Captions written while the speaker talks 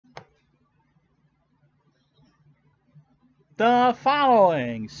The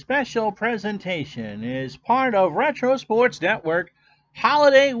following special presentation is part of Retro Sports Network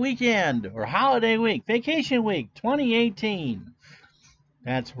Holiday Weekend or Holiday Week, Vacation Week 2018.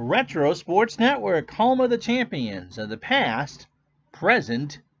 That's Retro Sports Network, home of the champions of the past,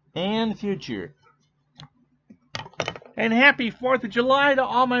 present, and future. And happy 4th of July to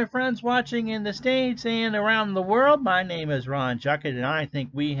all my friends watching in the States and around the world. My name is Ron Juckett, and I think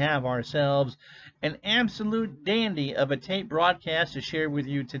we have ourselves an absolute dandy of a tape broadcast to share with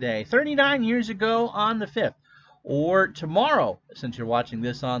you today. 39 years ago on the 5th, or tomorrow, since you're watching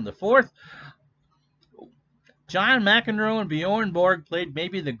this on the 4th, John McEnroe and Bjorn Borg played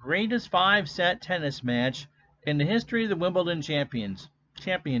maybe the greatest 5-set tennis match in the history of the Wimbledon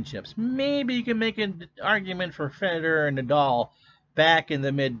championships. Maybe you can make an argument for Federer and Nadal back in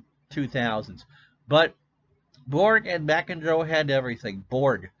the mid-2000s. But Borg and McEnroe had everything.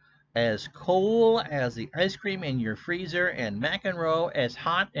 Borg as cool as the ice cream in your freezer, and McEnroe as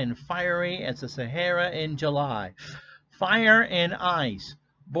hot and fiery as the Sahara in July. Fire and ice.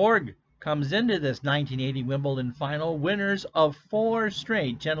 Borg comes into this 1980 Wimbledon final winners of 4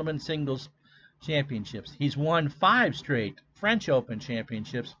 straight gentlemen's singles championships. He's won 5 straight French Open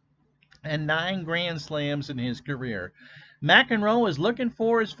championships and 9 Grand Slams in his career. McEnroe is looking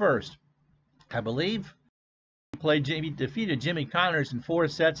for his first. I believe he defeated Jimmy Connors in 4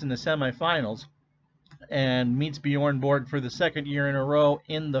 sets in the semifinals and meets Bjorn Borg for the 2nd year in a row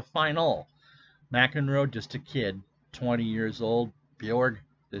in the final. McEnroe, just a kid, 20 years old. Borg,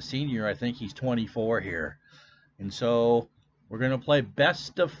 the senior, I think he's 24 here. And so we're going to play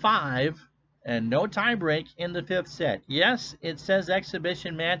best of 5 and no tiebreak in the 5th set. Yes, it says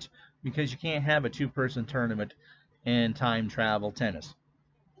exhibition match because you can't have a 2-person tournament in time travel tennis.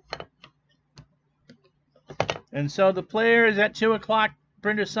 And so the players at 2 o'clock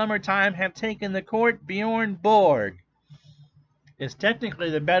British summertime have taken the court. Bjorn Borg is technically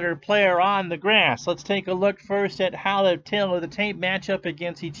the better player on the grass. Let's take a look first at how the tail of the tape match up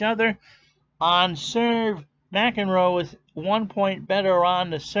against each other. On serve, McEnroe is 1 point better on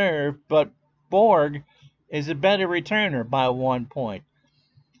the serve, but Borg is a better returner by 1 point.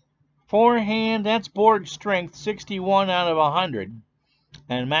 Forehand, that's Borg's strength, 61 out of 100.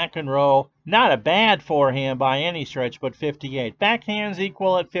 And McEnroe, not a bad forehand by any stretch, but 58. Backhand's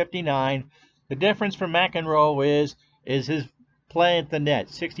equal at 59. The difference for McEnroe is his play at the net.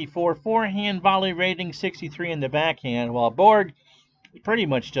 64 forehand volley rating, 63 in the backhand, while Borg pretty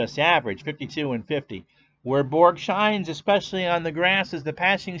much just average, 52 and 50. Where Borg shines, especially on the grass, is the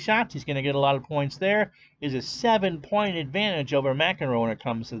passing shots. He's going to get a lot of points there. Is a 7-point advantage over McEnroe when it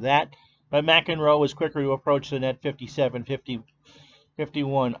comes to that. But McEnroe was quicker to approach the net, 57, 50.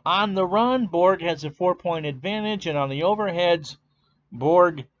 51. On the run, Borg has a 4-point advantage, and on the overheads,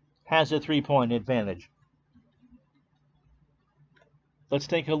 Borg has a 3-point advantage. Let's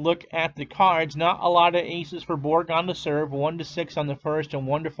take a look at the cards. Not a lot of aces for Borg on the serve. 1-6 on the first and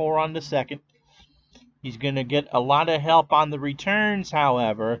 1-4 on the second. He's going to get a lot of help on the returns,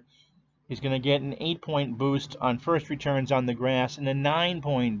 however. He's going to get an 8-point boost on first returns on the grass and a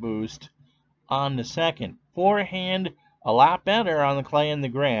 9-point boost on the second. Forehand, a lot better on the clay and the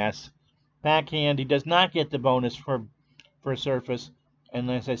grass. Backhand, he does not get the bonus for surface. And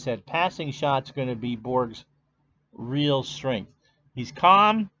as I said, passing shot's going to be Borg's real strength. He's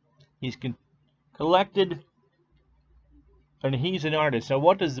calm, he's collected, and he's an artist. So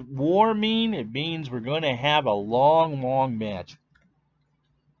what does war mean? It means we're going to have a long, long match.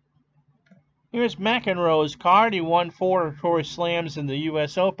 Here's McEnroe's card. He won 4 slams in the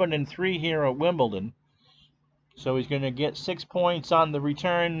U.S. Open and 3 here at Wimbledon. So he's going to get 6 points on the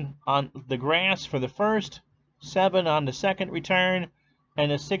return on the grass for the first, 7 on the second return,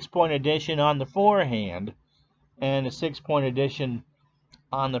 and a 6-point addition on the forehand, and a 6-point addition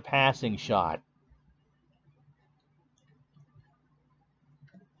on the passing shot.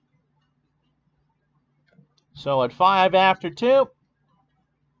 So at 5 after 2,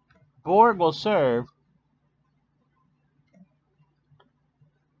 Borg will serve.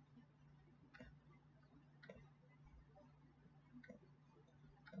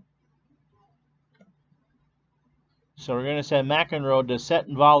 So we're going to set McEnroe to set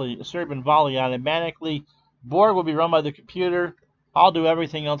and volley, serve and volley automatically. Borg will be run by the computer. I'll do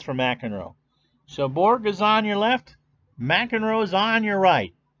everything else for McEnroe. So Borg is on your left. McEnroe is on your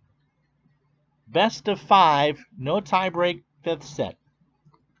right. Best of 5. No tiebreak, 5th set.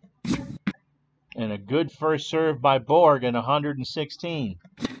 And a good first serve by Borg in 116.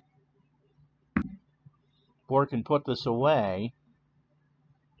 Borg can put this away.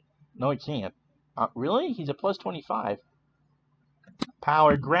 No, he can't. Really? He's a plus 25.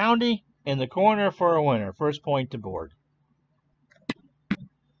 Power groundy in the corner for a winner. First point to Borg.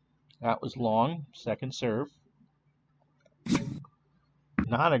 That was long. Second serve.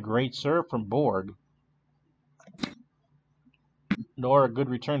 Not a great serve from Borg, nor a good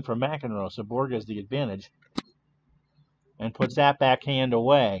return from McEnroe. So Borg has the advantage and puts that backhand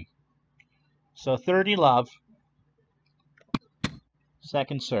away. So 30 love.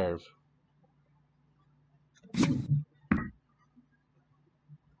 Second serve.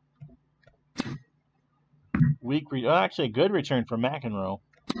 Actually, good return from McEnroe.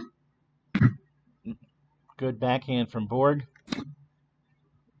 Good backhand from Borg.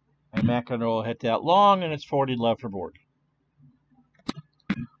 And McEnroe hit that long, and it's 40 love for Borg.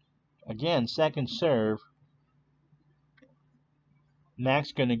 Again, second serve.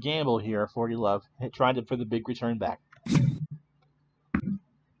 Mac's going to gamble here, 40 love. Tried it for the big return back.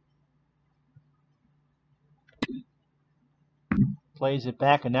 Plays it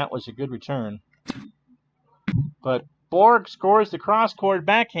back, and that was a good return. But Borg scores the cross-court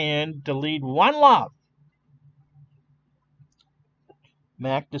backhand to lead 1 love.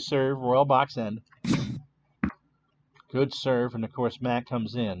 Mac to serve, Royal box end. Good serve, and of course Mac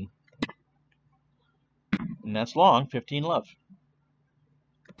comes in. And that's long, 15 love.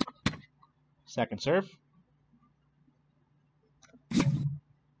 Second serve.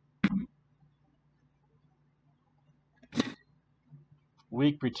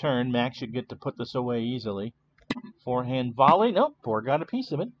 Weak return. Mac should get to put this away easily. Forehand volley. Nope, Borg got a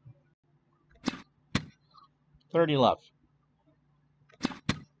piece of it. 30 love.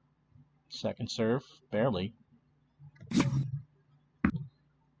 Second serve, barely.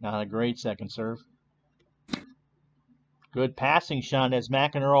 Not a great second serve. Good passing shot as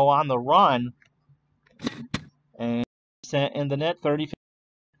McEnroe on the run. And set in the net, 30.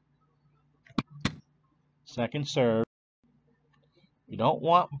 Second serve. You don't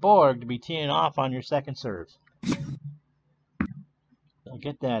want Borg to be teeing off on your second serve. They'll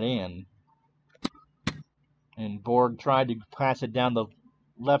get that in. And Borg tried to pass it down the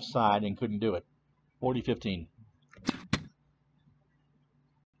left side and couldn't do it. 40-15.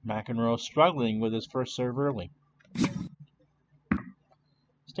 McEnroe struggling with his first serve early.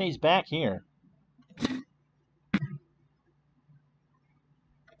 Stays back here.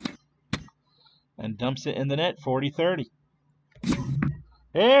 And dumps it in the net, 40-30.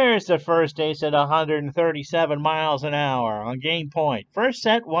 Here's the first ace at 137 miles an hour on game point. First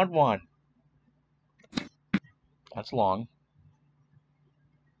set, 1-1. That's long.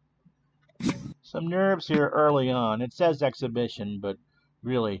 Some nerves here early on. It says exhibition, but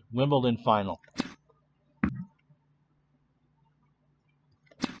really, Wimbledon final.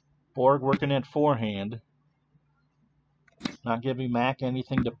 Borg working at forehand. Not giving Mac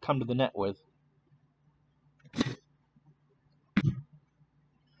anything to come to the net with.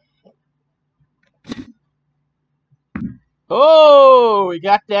 Oh, we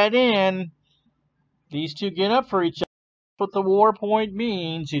got that in. These two get up for each other. That's what the war point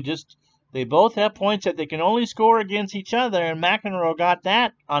means. They both have points that they can only score against each other, and McEnroe got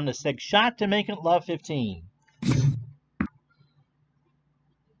that on the 6th shot to make it love 15.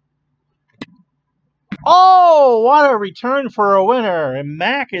 Oh, what a return for a winner. And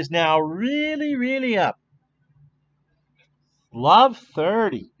Mac is now really, really up. Love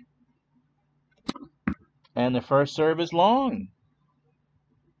 30. And the first serve is long.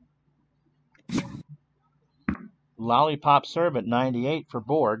 Lollipop serve at 98 for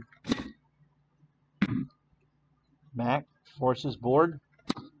Borg. Mac forces Borg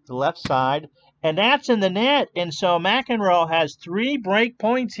to the left side. And that's in the net. And so McEnroe has 3 break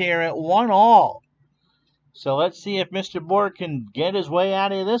points here at 1-all. So let's see if Mr. Borg can get his way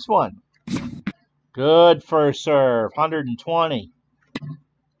out of this one. Good first serve, 120.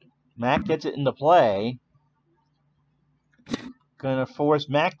 Mac gets it into play. Gonna force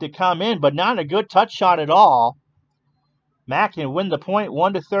Mac to come in, but not a good touch shot at all. Mac can win the point,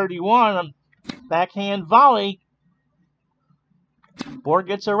 1-31. Backhand volley. Borg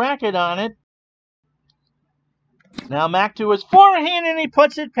gets a racket on it. Now Mac to his forehand, and he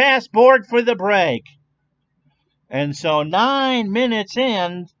puts it past Borg for the break. And so 9 minutes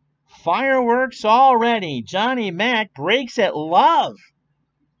in, fireworks already. Johnny Mac breaks at love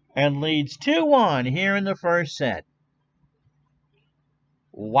and leads 2-1 here in the first set.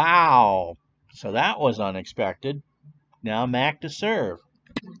 Wow. So that was unexpected. Now Mac to serve.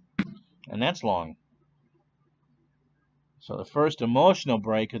 And that's long. So the first emotional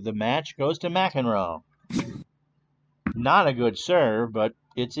break of the match goes to McEnroe. Not a good serve, but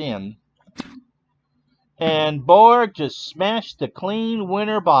it's in. And Borg just smashed the clean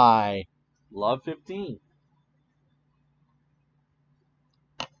winner by love 15.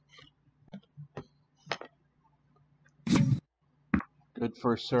 Good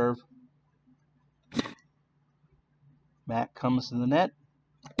first serve. Mac comes to the net.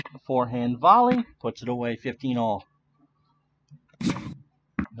 Forehand volley. Puts it away 15-all.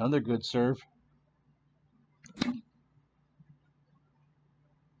 Another good serve.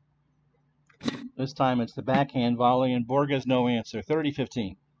 This time it's the backhand volley, and Borg has no answer.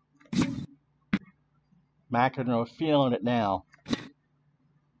 30-15. McEnroe feeling it now.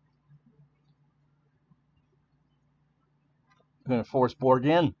 Going to force Borg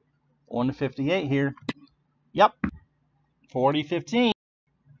in. 1-58 here. Yep. 40-15.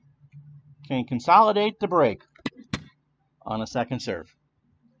 Can consolidate the break on a second serve.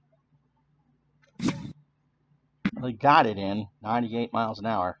 Really got it in. 98 miles an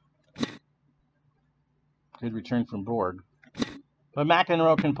hour. Good return from Borg. But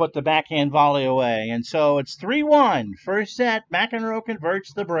McEnroe can put the backhand volley away. And so it's 3-1. First set, McEnroe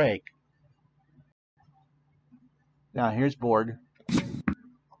converts the break. Now here's Borg.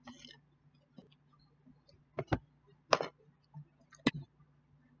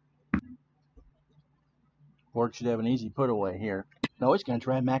 Borg should have an easy put away here. No, he's going to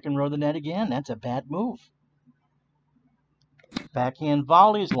try McEnroe the net again. That's a bad move. Backhand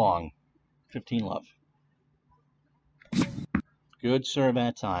volley's long. 15-love. Good serve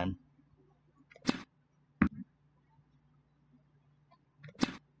that time.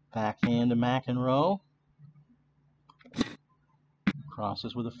 Backhand to McEnroe.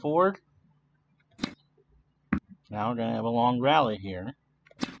 Crosses with a forward. Now we're going to have a long rally here.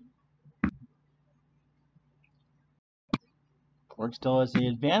 Borg still has the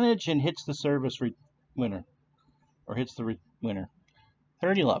advantage and hits the service winner. Or hits the winner.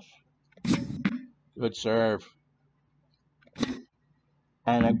 30-love. Good serve.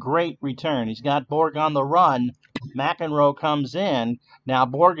 And a great return. He's got Borg on the run. McEnroe comes in. Now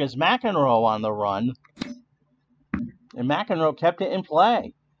Borg is McEnroe on the run. And McEnroe kept it in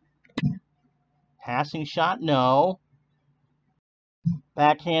play. Passing shot, no.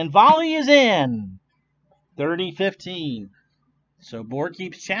 Backhand volley is in. 30-15. So Borg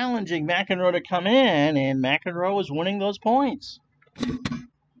keeps challenging McEnroe to come in, and McEnroe is winning those points.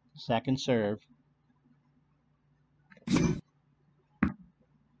 Second serve.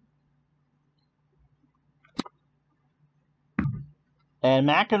 And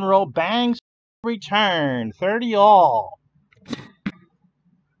McEnroe bangs return. 30-all.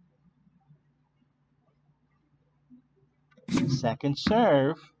 Second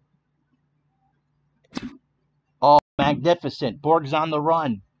serve. Oh, magnificent. Borg's on the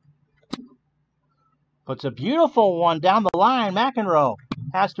run. Puts a beautiful one down the line. McEnroe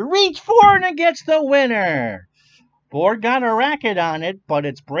has to reach forward and gets the winner. Borg got a racket on it, but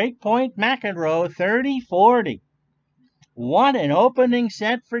it's breakpoint McEnroe 30-40. What an opening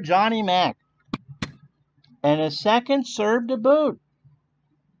set for Johnny Mac. And a second serve to boot.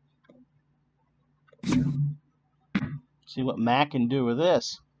 See what Mac can do with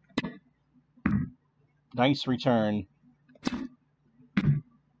this. Nice return.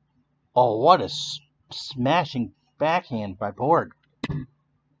 Oh, what a smashing backhand by Borg.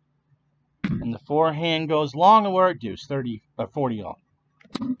 And the forehand goes long and we're at deuce. 40-all.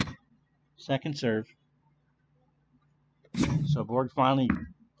 Second serve. So Borg finally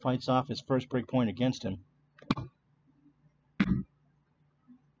fights off his first break point against him.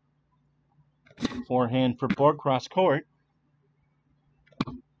 Forehand for Borg cross court.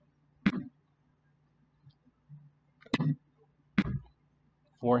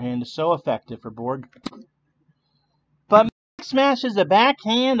 Forehand is so effective for Borg. But Mac smashes the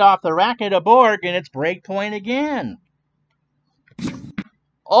backhand off the racket of Borg, and it's break point again.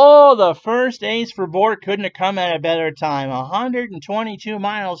 Oh, the first ace for Borg couldn't have come at a better time. 122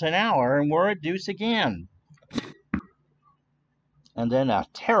 miles an hour, and we're at deuce again. And then a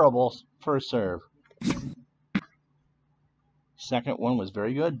terrible first serve. Second one was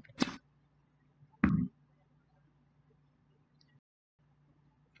very good.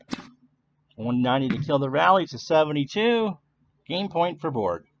 $190 to kill the rally to 72. Game point for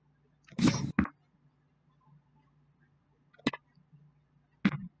Borg.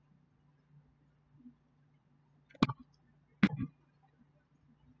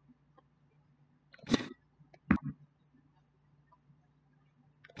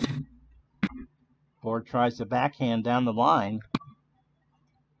 Borg tries to backhand down the line.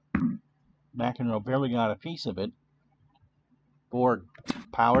 McEnroe barely got a piece of it. Borg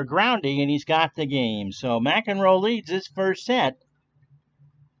power grounding, and he's got the game. So McEnroe leads his first set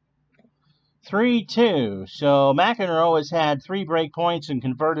 3-2. So McEnroe has had 3 break points and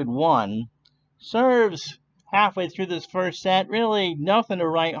converted 1. Serves halfway through this first set. Really nothing to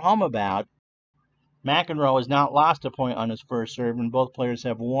write home about. McEnroe has not lost a point on his first serve, and both players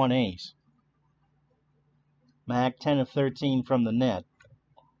have 1 ace. Mac 10 of 13 from the net.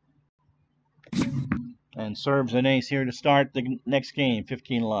 And serves an ace here to start the next game,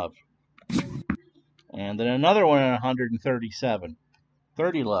 15 love. And then another one at 137.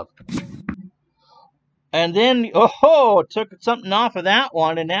 30 love. And then, took something off of that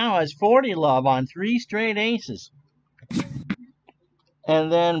one and now has 40 love on 3 straight aces.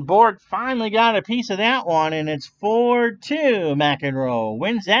 And then Borg finally got a piece of that one, and it's 4-2. McEnroe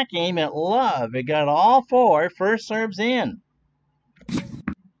wins that game at love. It got all 4. First serves in.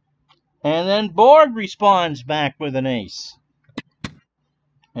 And then Borg responds back with an ace.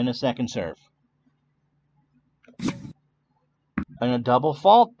 And a second serve. And a double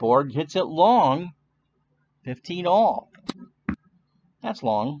fault. Borg hits it long. 15 all. That's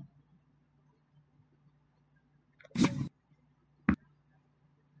long.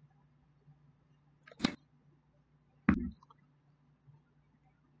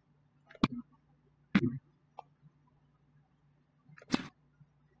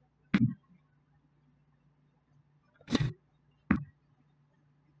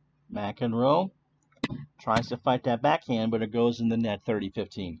 McEnroe tries to fight that backhand, but it goes in the net,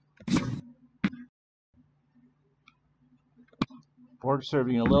 30-15. Borg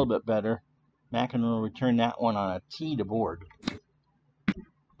serving a little bit better. McEnroe returned that one on a tee to Borg.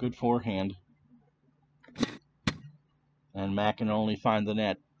 Good forehand. And McEnroe only find the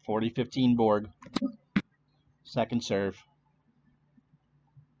net, 40-15 Borg. Second serve.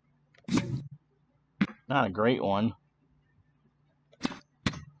 Not a great one.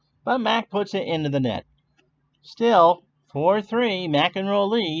 But Mac puts it into the net. Still, 4-3, McEnroe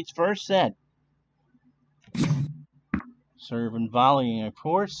leads first set. Serve and volleying, of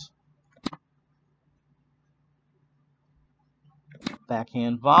course.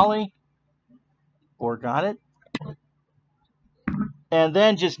 Backhand volley. Borg got it. And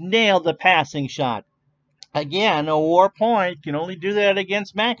then just nailed the passing shot. Again, a war point. Can only do that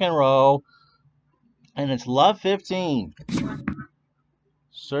against McEnroe. And it's love 15.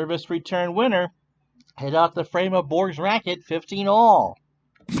 Service return winner. Hit off the frame of Borg's racket, 15 all.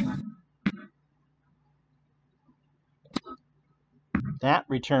 That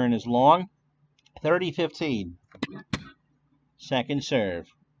return is long, 30-15. Second serve.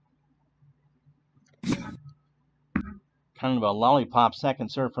 Kind of a lollipop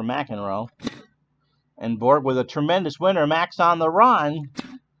second serve for McEnroe. And Borg with a tremendous winner. Mac's on the run.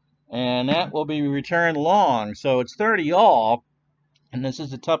 And that will be returned long. So it's 30 all. And this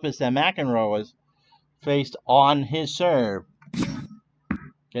is the toughest that McEnroe has faced on his serve.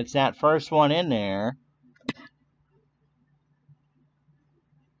 Gets that first one in there.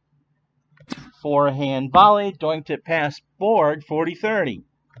 Forehand volley, doinked it past Borg, 40-30.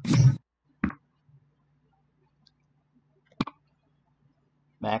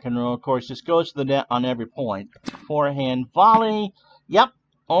 McEnroe, of course, just goes to the net on every point. Forehand volley, yep,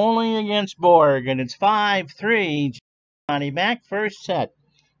 only against Borg, and it's 5-3. Johnny back first set,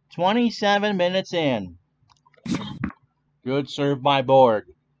 27 minutes in. Good serve by Borg.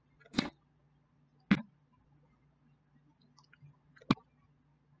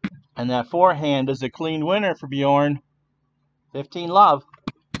 And that forehand is a clean winner for Bjorn. 15 love.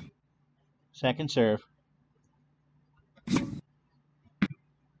 Second serve.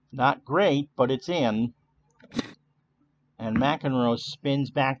 Not great, but it's in. And McEnroe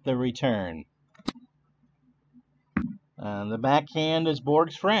spins back the return. And the backhand is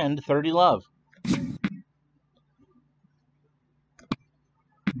Borg's friend, 30 love.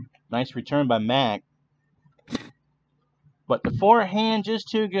 Nice return by Mac. But the forehand just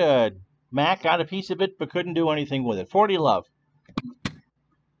too good. Mac got a piece of it, but couldn't do anything with it. 40 love.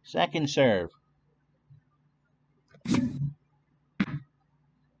 Second serve.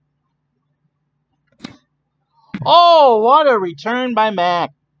 Oh, what a return by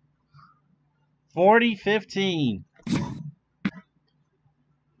Mac. 40-15.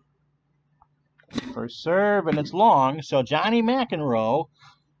 First serve, and it's long, so Johnny McEnroe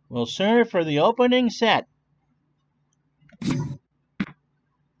will serve for the opening set.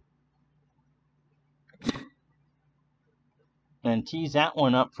 And tees that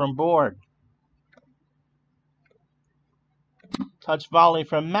one up from Borg. Touch volley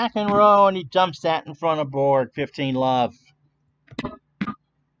from McEnroe, and he dumps that in front of Borg. 15 love.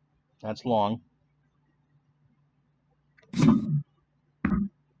 That's long.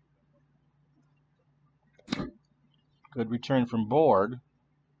 Good return from Borg.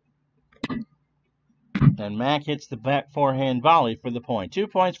 And Mac hits the back forehand volley for the point. 2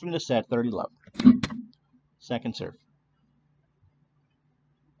 points from the set, 30 love. Second serve.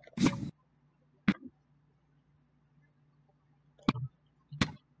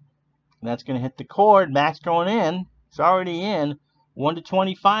 That's going to hit the cord. Mac's going in. It's already in.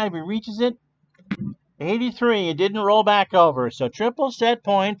 1-25. He reaches it. 83. It didn't roll back over. So triple set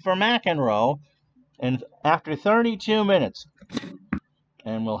point for McEnroe. And after 32 minutes.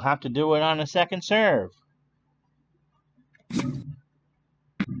 And we'll have to do it on a second serve.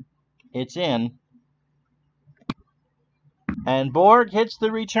 It's in. And Borg hits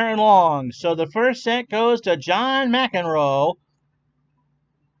the return long. So the first set goes to John McEnroe.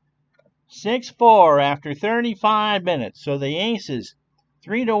 6-4 after 35 minutes. So the aces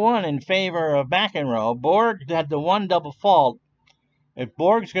 3-1 in favor of McEnroe. Borg had the one double fault. If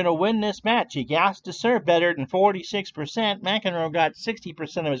Borg's going to win this match, he has to serve better than 46%. McEnroe got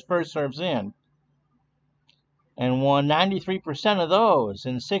 60% of his first serves in and won 93% of those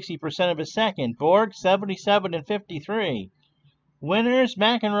and 60% of his second. Borg 77 and 53. Winners,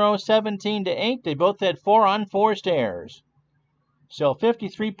 McEnroe 17-8. They both had 4 unforced errors. So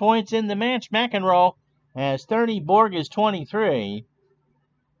 53 points in the match. McEnroe has 30. Borg is 23.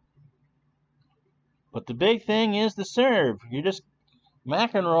 But the big thing is the serve.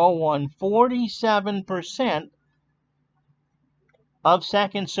 McEnroe won 47% of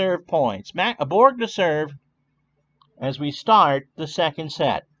second serve points. Borg to serve as we start the second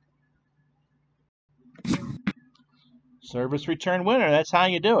set. Service return winner. That's how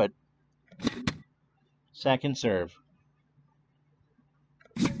you do it. Second serve.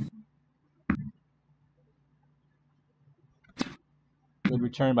 Good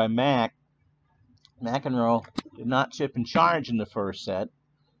return by Mac. McEnroe did not chip and charge in the first set.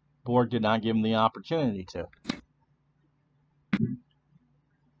 Borg did not give him the opportunity to.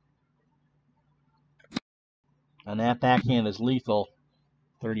 And that backhand is lethal.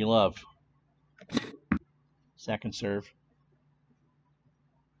 30 love. Second serve.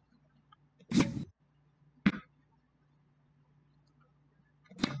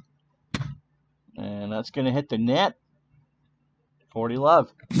 And that's going to hit the net. 40 love.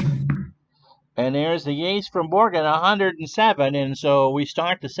 And there's the ace from Borg at 107. And so we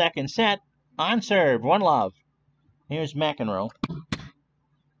start the second set on serve. 1 love. Here's McEnroe.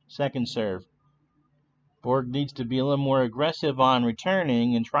 Second serve. Borg needs to be a little more aggressive on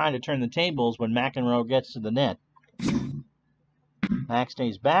returning and trying to turn the tables when McEnroe gets to the net. Mac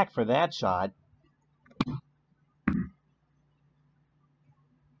stays back for that shot.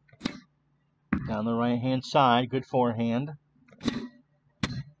 Down the right-hand side. Good forehand.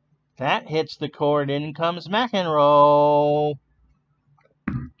 That hits the cord. In comes McEnroe.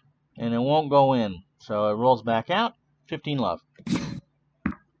 And it won't go in. So it rolls back out. 15 love.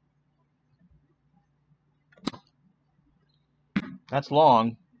 That's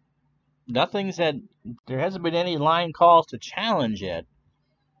long. There hasn't been any line calls to challenge yet.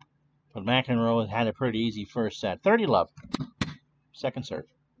 But McEnroe had a pretty easy first set. 30 love. Second serve.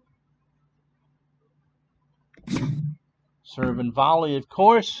 Serve and volley, of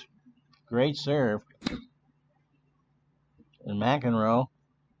course. Great serve. And McEnroe.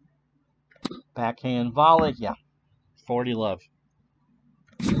 Backhand volley. Yeah. 40 love.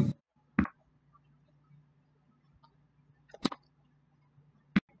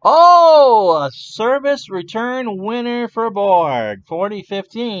 Oh, a service return winner for Borg.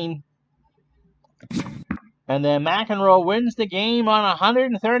 40-15. And then McEnroe wins the game on a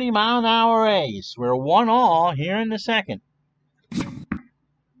 130-mile-an-hour ace. We're 1-all here in the second.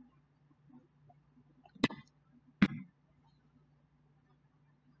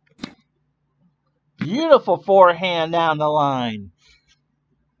 Beautiful forehand down the line.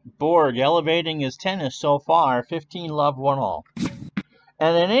 Borg elevating his tennis so far. 15 love, 1-all.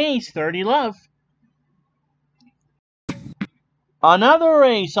 And an ace, 30 love. Another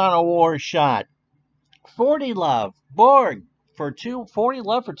ace on a war shot. 40 love. Borg for 40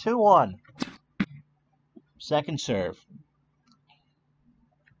 love for 2-1. Second serve.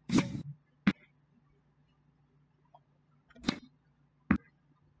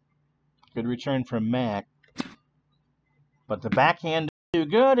 Good return from Mac. But the backhand is too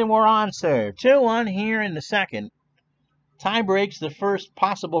good, and we're on serve. 2-1 here in the second. Tie breaks the first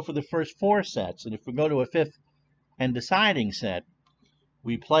possible for the first 4 sets. And if we go to a 5th and deciding set,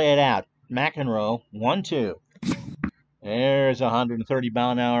 we play it out. McEnroe, 1-2. There's a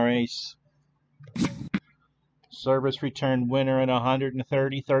 130-mile-an-hour ace. Service return winner at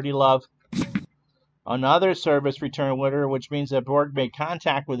 130, 30 love. Another service return winner, which means that Borg made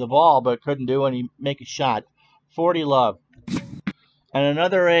contact with the ball but couldn't make a shot. 40 love. And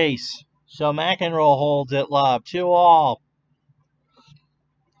another ace. So McEnroe holds it love. 2-all.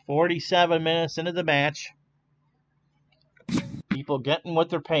 47 minutes into the match. People getting what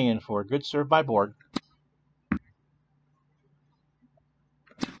they're paying for. Good serve by Borg.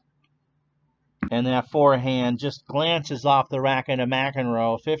 And that forehand just glances off the racket of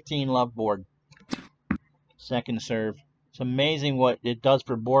McEnroe. 15-love Borg. Second serve. It's amazing what it does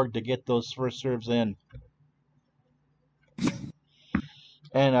for Borg to get those first serves in.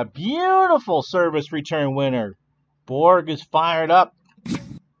 And a beautiful service return winner. Borg is fired up.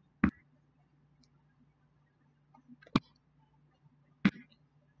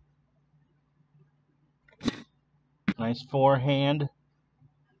 Nice forehand.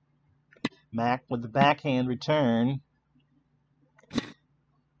 Mac with the backhand return.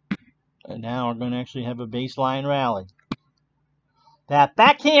 And now we're going to actually have a baseline rally. That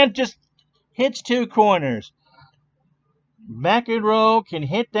backhand just hits two corners. McEnroe can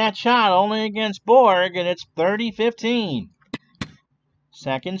hit that shot only against Borg, and it's 30-15.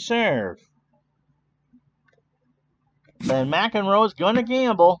 Second serve. Then McEnroe's going to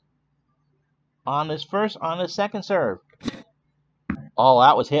gamble on his second serve. Oh,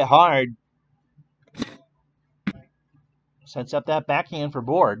 that was hit hard. Sets up that backhand for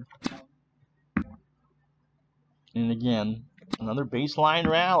Borg. And again, another baseline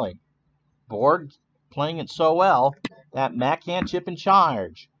rally. Borg playing it so well that Mac can't chip and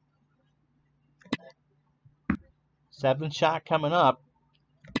charge. Seventh shot coming up.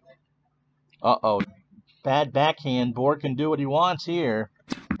 Uh-oh. Bad backhand. Borg can do what he wants here.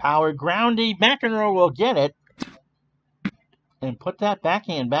 Power groundy. McEnroe will get it. And put that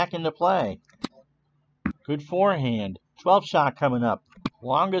backhand back into play. Good forehand. 12th shot coming up.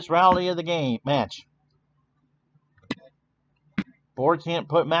 Longest rally of the match. Borg can't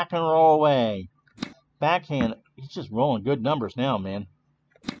put McEnroe away. Backhand. He's just rolling good numbers now, man.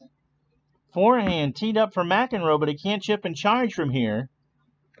 Forehand teed up for McEnroe, but he can't chip and charge from here.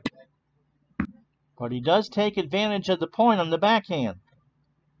 But he does take advantage of the point on the backhand.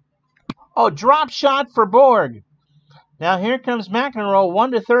 Oh, drop shot for Borg. Now here comes McEnroe,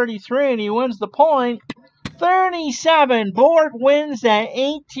 1-33, and he wins the point. 37. Borg wins that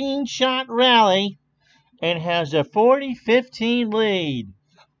 18-shot rally and has a 40-15 lead.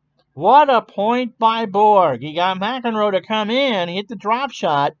 What a point by Borg. He got McEnroe to come in, hit the drop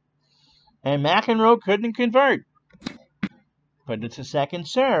shot, and McEnroe couldn't convert. But it's a second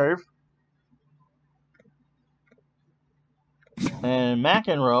serve. And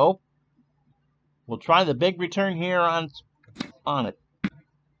McEnroe will try the big return here on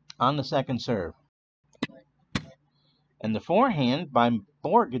the second serve. And the forehand by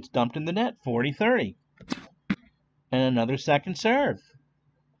Borg gets dumped in the net, 40-30. And another second serve.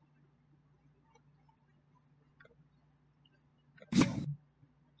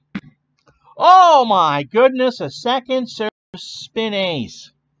 Oh my goodness, a second serve spin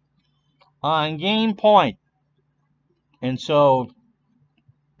ace on game point. And so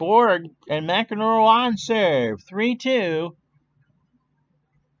Borg and McEnroe on serve, 3-2.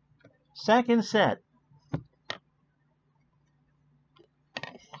 Second set.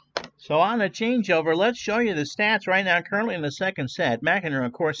 So on the changeover, let's show you the stats right now currently in the second set. McEnroe,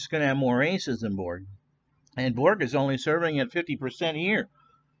 of course, is going to have more aces than Borg. And Borg is only serving at 50% here.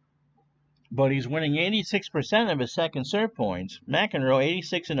 But he's winning 86% of his second serve points. McEnroe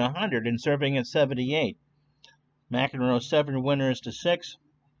 86 and 100 and serving at 78. McEnroe 7 winners to 6.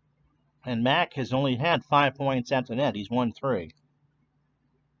 And Mac has only had 5 points at the net. He's won 3.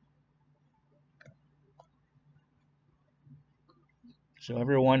 So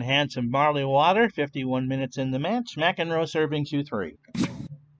everyone had some barley water. 51 minutes in the match. McEnroe serving 2-3.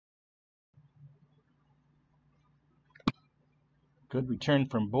 Good return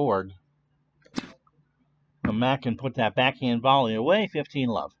from Borg. Mac can put that backhand volley away.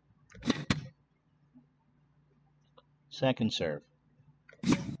 15-love. Second serve.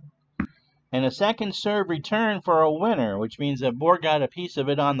 And a second serve return for a winner, which means that Borg got a piece of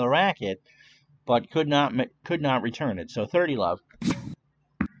it on the racket, but could not return it. So 30-love.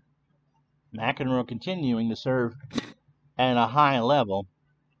 McEnroe continuing to serve at a high level,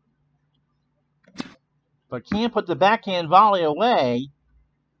 but can't put the backhand volley away.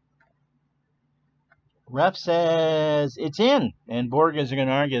 Ref says it's in, and Borg isn't going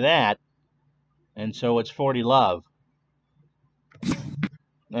to argue that. And so it's 40-love.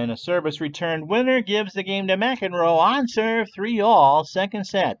 And a service return winner gives the game to McEnroe on serve, 3-all, second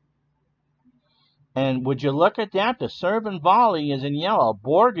set. And would you look at that? The serve and volley is in yellow.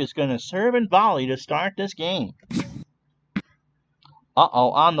 Borg is going to serve and volley to start this game.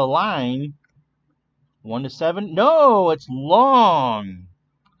 Uh-oh, on the line. 1-7. No, it's long.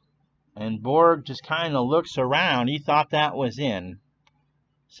 And Borg just kind of looks around. He thought that was in.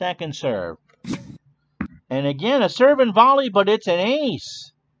 Second serve. And again, a serve and volley, but it's an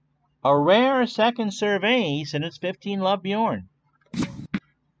ace. A rare second serve ace, and it's 15-love Bjorn.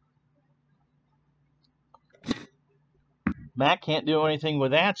 Mac can't do anything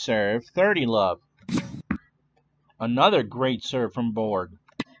with that serve. 30 love. Another great serve from Borg.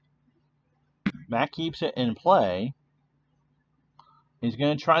 Mac keeps it in play. He's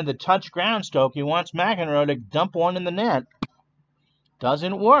going to try the touch ground stroke. He wants McEnroe to dump one in the net.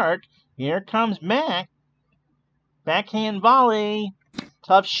 Doesn't work. Here comes Mac. Backhand volley.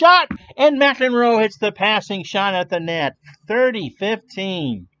 Tough shot. And McEnroe hits the passing shot at the net.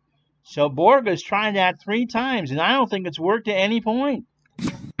 30-15. So Borg has tried that 3 times, and I don't think it's worked at any point.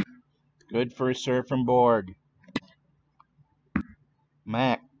 Good first serve from Borg.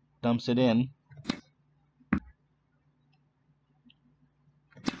 Mac dumps it in.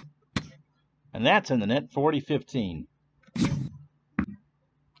 And that's in the net, 40-15.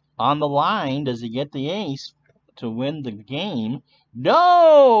 On the line, does he get the ace to win the game?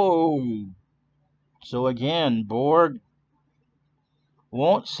 No! So again, Borg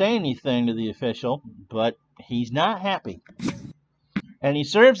won't say anything to the official, but he's not happy. And he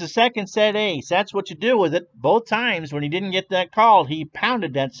serves the second set ace. That's what you do with it. Both times when he didn't get that called, he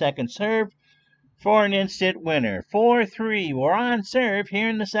pounded that second serve for an instant winner. 4-3. We're on serve here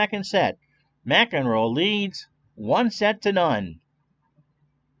in the second set. McEnroe leads 1-0.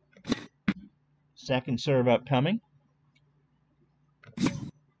 Second serve upcoming.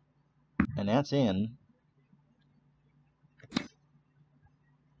 And that's in.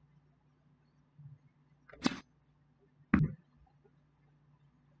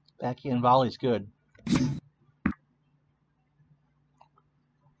 Backhand volley's good.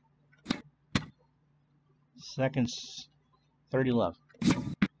 Seconds, 30 love.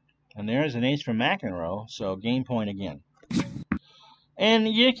 And there's an ace from McEnroe, so game point again. And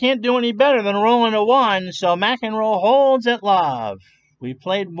you can't do any better than rolling a 1, so McEnroe holds at love. We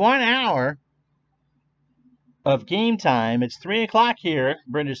played 1 hour of game time. It's 3 o'clock here,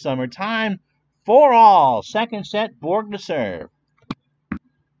 British Summer Time. 4-all. Second set, Borg to serve.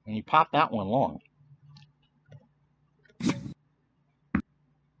 And he popped that one long.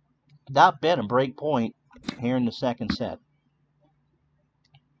 Not bad, a break point here in the second set.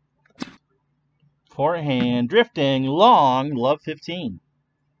 Forehand, drifting, long, love 15.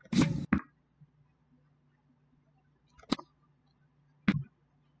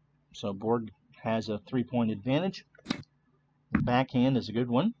 So Borg has a 3-point advantage. The backhand is a good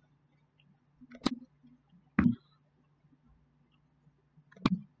one.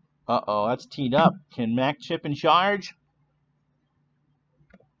 Uh-oh, that's teed up. Can Mac chip and charge?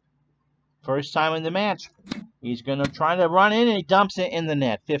 First time in the match. He's going to try to run in, and he dumps it in the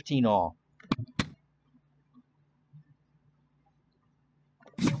net. 15-all.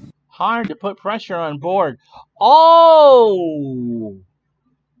 Hard to put pressure on Borg. Oh!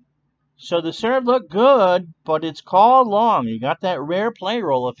 So the serve looked good, but it's called long. You got that rare play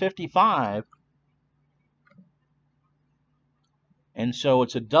roll of 55. And so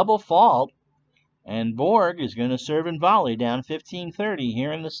it's a double fault. And Borg is going to serve and volley down 15-30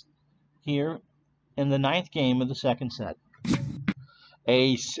 here in the 9th game of the second set.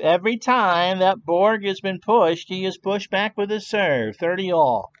 Ace. Every time that Borg has been pushed, he is pushed back with his serve.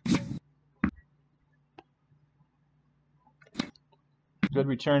 30-all. Good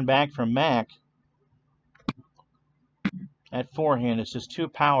return back from Mac. That forehand is just too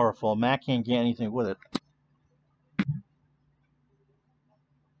powerful. Mac can't get anything with it.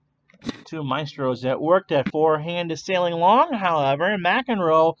 2 maestros that worked. That forehand is sailing long, however.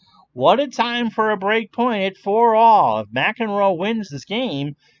 McEnroe, what a time for a break point at 4-all. If McEnroe wins this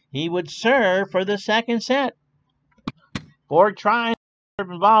game, he would serve for the second set. Borg trying to serve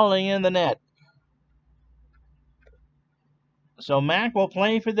and volley in the net. So Mac will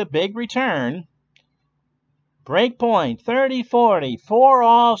play for the big return. Break point, 30-40.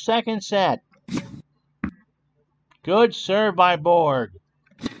 4-all second set. Good serve by Borg.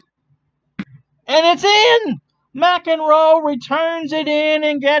 And it's in! McEnroe returns it in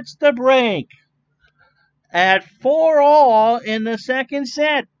and gets the break. At 4-all in the second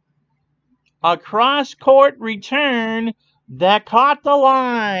set. A cross-court return that caught the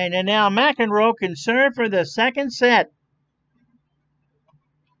line. And now McEnroe can serve for the second set.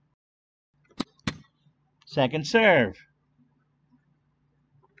 Second serve.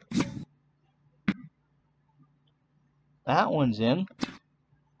 That one's in.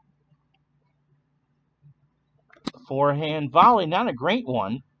 Forehand volley, not a great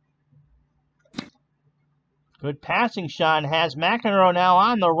one. Good passing shot has McEnroe now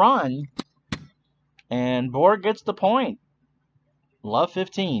on the run. And Borg gets the point. Love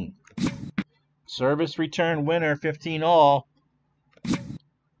 15. Service return winner, 15-all.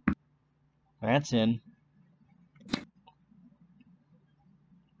 That's in.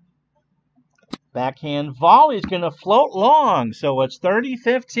 Backhand volley is going to float long, so it's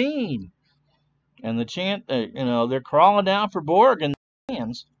 30-15. And the they're crawling down for Borg in the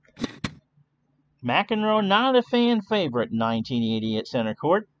hands. McEnroe not a fan favorite in 1980 at center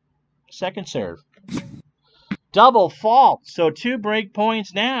court. Second serve. Double fault, so 2 break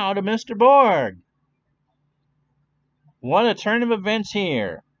points now to Mr. Borg. What a turn of events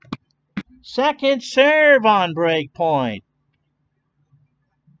here. Second serve on break point.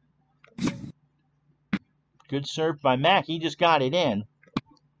 Good serve by Mac. He just got it in.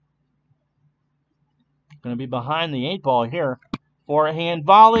 Going to be behind the 8 ball here. Forehand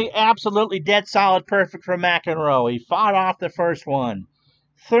volley, absolutely dead solid, perfect for McEnroe. He fought off the first one.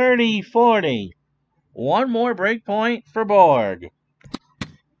 30-40. One more break point for Borg.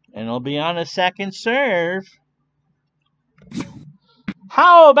 And it'll be on a second serve.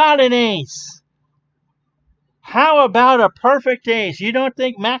 How about an ace? How about a perfect ace? You don't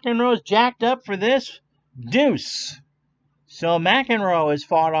think McEnroe's jacked up for this? Deuce. So McEnroe has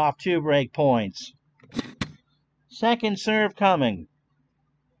fought off 2 break points. Second serve coming.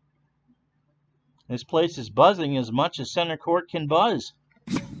 This place is buzzing as much as center court can buzz.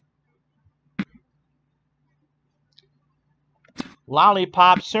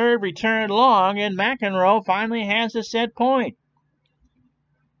 Lollipop serve returned long, and McEnroe finally has a set point.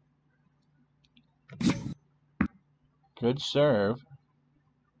 Good serve.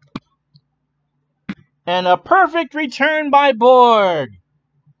 And a perfect return by Borg.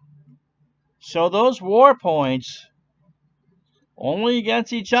 So those war points, only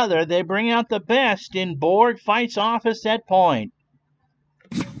against each other, they bring out the best in Borg fights off a set point.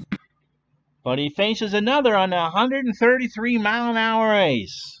 But he faces another on a 133-mile-an-hour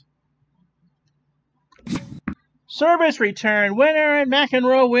ace. Service return winner, and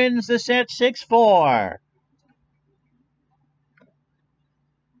McEnroe wins the set 6-4.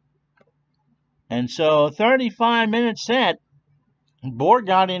 And so 35-minute set, Borg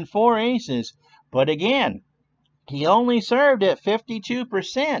got in 4 aces, but again, he only served at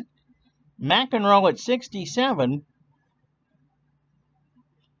 52%. McEnroe at 67%.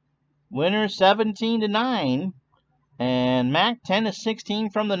 Winner 17-9, and Mac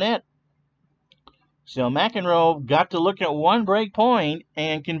 10-16 from the net. So McEnroe got to look at 1 break point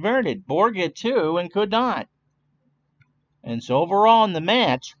and converted. Borg at 2 and could not. And so overall in the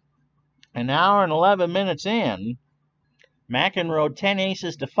match, an hour and 11 minutes in, McEnroe 10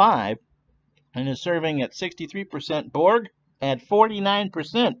 aces to 5 and is serving at 63%. Borg at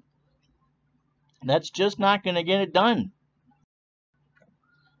 49%. That's just not going to get it done.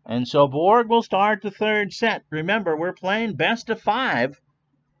 And so Borg will start the 3rd set. Remember, we're playing best of 5.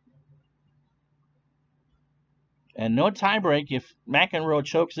 And no tiebreak if McEnroe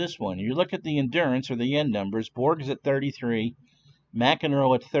chokes this one. You look at the endurance or the end numbers. Borg is at 33.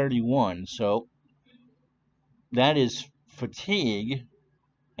 McEnroe at 31. So that is fatigue.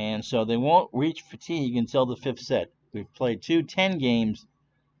 And so they won't reach fatigue until the 5th set. We've played 2 10-game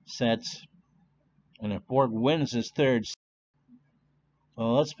sets. And if Borg wins his 3rd set,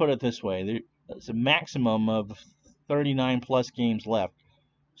 well, let's put it this way. There's a maximum of 39-plus games left.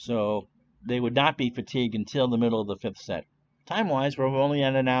 So they would not be fatigued until the middle of the 5th set. Time-wise, we're only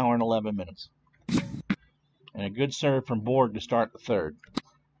at an hour and 11 minutes. And a good serve from Borg to start the 3rd.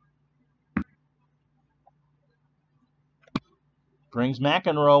 Brings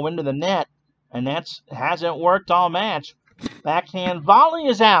McEnroe into the net, and that hasn't worked all match. Backhand volley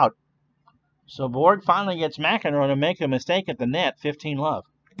is out. So Borg finally gets McEnroe to make a mistake at the net, 15-love.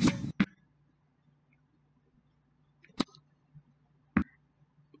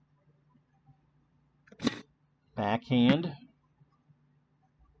 Backhand.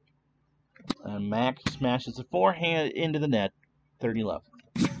 And Mac smashes the forehand into the net, 30-love.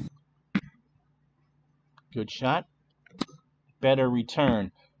 Good shot. Better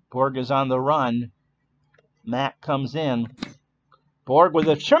return. Borg is on the run. Mac comes in. Borg with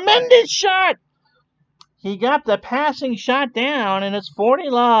a tremendous shot. He got the passing shot down, and it's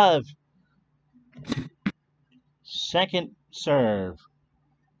 40-love. Second serve.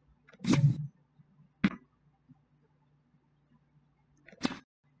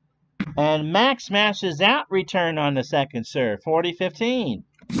 And Mac smashes out return on the second serve, 40-15.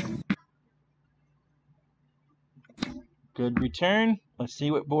 Good return. Let's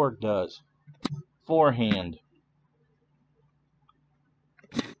see what Borg does. Forehand.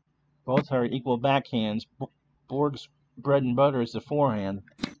 Both are equal backhands. Borg's bread and butter is the forehand.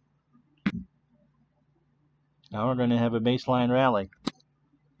 Now we're going to have a baseline rally.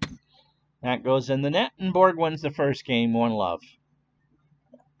 That goes in the net, and Borg wins the first game, 1-love.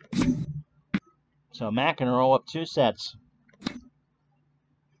 So McEnroe up 2 sets.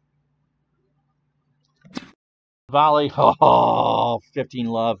 Volley. Oh, 15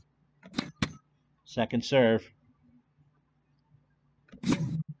 love. Second serve.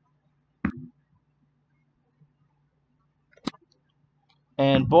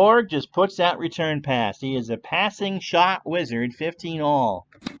 And Borg just puts that return past. He is a passing shot wizard, 15 all.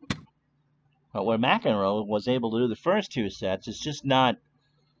 But what McEnroe was able to do the first two sets is just not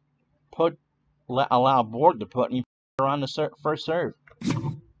allow Borg to put any pressure on the first serve.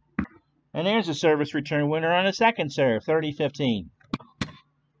 And there's a service return winner on the second serve, 30-15.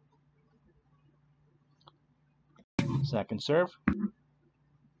 Second serve.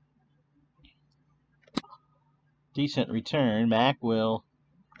 Decent return. Mac will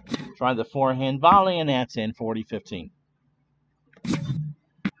try the forehand volley, and that's in, 40-15.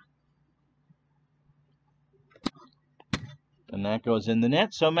 And that goes in the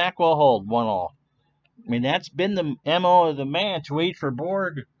net, so Mac will hold 1-all. I mean, that's been the MO of the match. Wait for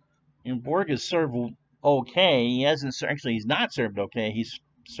Borg. And Borg has served okay. He's not served okay. He's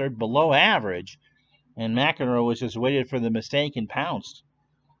served below average. And McEnroe was just waited for the mistake and pounced.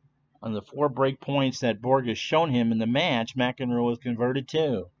 On the 4 break points that Borg has shown him in the match, McEnroe was converted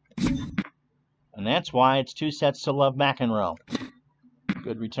too. And that's why it's 2 sets to love McEnroe.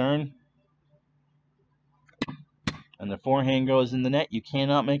 Good return. And the forehand goes in the net. You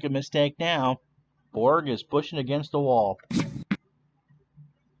cannot make a mistake now. Borg is pushing against the wall.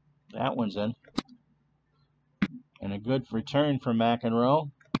 That one's in. And a good return from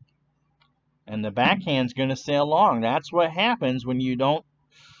McEnroe. And the backhand's going to sail long. That's what happens when you don't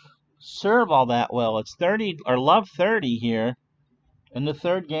serve all that well. It's 30 or love 30 here in the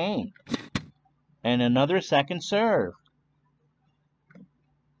third game. And another second serve.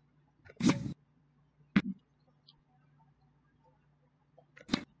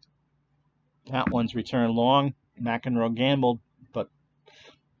 That one's returned long. McEnroe gambled, but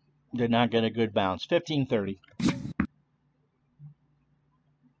did not get a good bounce. 15-30.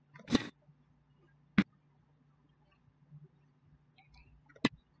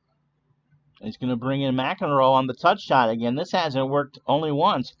 He's going to bring in McEnroe on the touch shot again. This hasn't worked only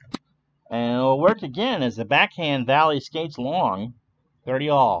once. And it'll work again as the backhand volley skates long. 30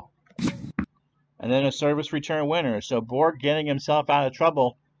 all. And then a service return winner. So Borg getting himself out of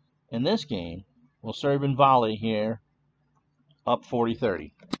trouble in this game will serve and volley here. Up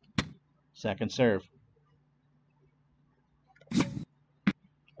 40-30. Second serve. And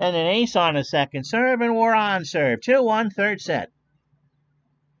an ace on a second serve, and we're on serve. 2-1, third set.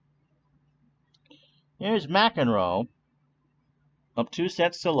 Here's McEnroe. Up 2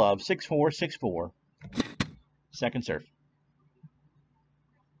 sets to love. 6-4, 6-4. Second serve.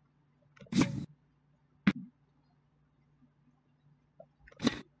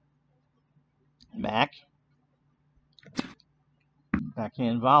 Mac.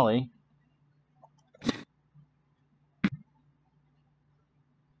 Backhand volley.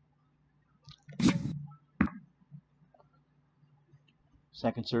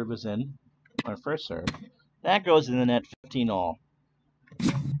 Second serve is in. Our first serve. That goes in the net, 15 all.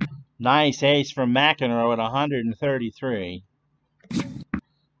 Nice ace from McEnroe at 133.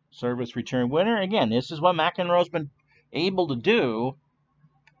 Service return winner. Again, this is what McEnroe's been able to do,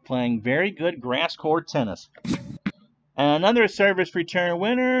 playing very good grass court tennis. And another service return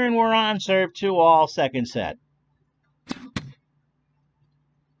winner, and we're on serve 2 all, second set.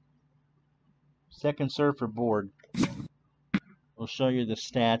 Second serve for Borg. We'll show you the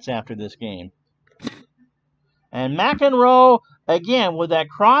stats after this game. And McEnroe, again, with that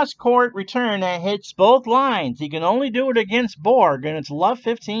cross-court return that hits both lines. He can only do it against Borg, and it's love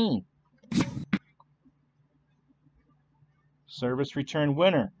 15. Service return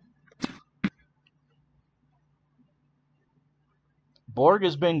winner. Borg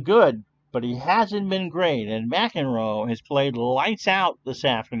has been good, but he hasn't been great, and McEnroe has played lights out this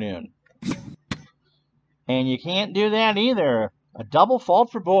afternoon. And you can't do that either. A double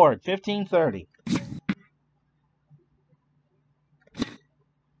fault for Borg, 15-30.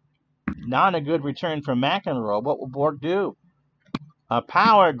 Not a good return from McEnroe. What will Borg do? A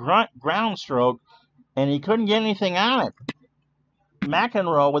power ground stroke, and he couldn't get anything on it.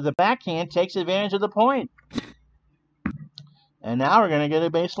 McEnroe, with the backhand, takes advantage of the point. And now we're going to get a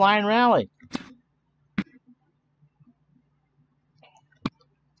baseline rally.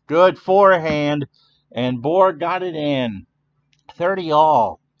 Good forehand, and Borg got it in. 30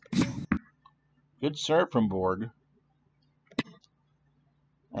 all. Good serve from Borg.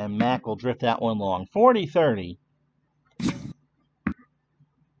 And Mac will drift that one long. 40-30.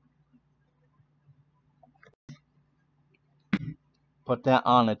 Put that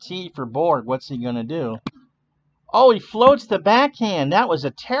on a tee for Borg. What's he going to do? Oh, he floats the backhand. That was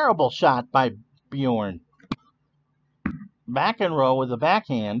a terrible shot by Bjorn. McEnroe with a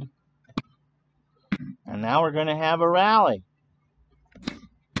backhand. And now we're going to have a rally.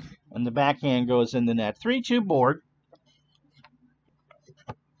 And the backhand goes in the net. 3-2 Borg.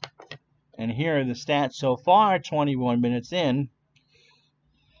 And here are the stats so far, 21 minutes in.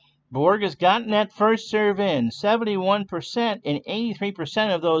 Borg has gotten that first serve in. 71% and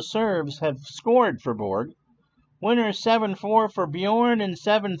 83% of those serves have scored for Borg. Winner 7-4 for Bjorn and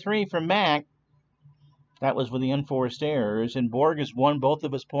 7-3 for Mac. That was with the unforced errors. And Borg has won both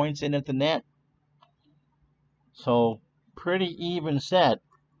of his points in at the net. So, pretty even set.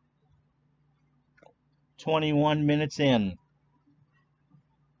 21 minutes in.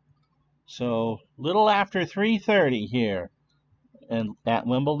 So, little after 3:30 here at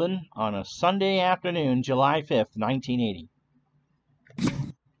Wimbledon on a Sunday afternoon, July 5th, 1980.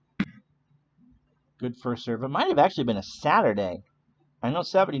 Good first serve. It might have actually been a Saturday. I know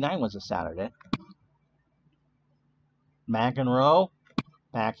 79 was a Saturday. McEnroe,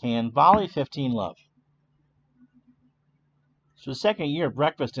 backhand volley, 15-love. So, the second year of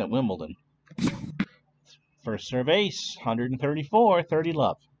breakfast at Wimbledon. First serve ace, 134,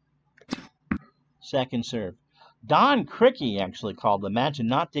 30-love. Second serve. Don Crickey actually called the match and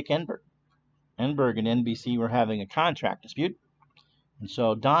not Dick Enberg. Enberg and NBC were having a contract dispute. And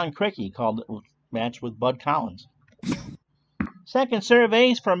so Don Crickey called the match with Bud Collins. Second serve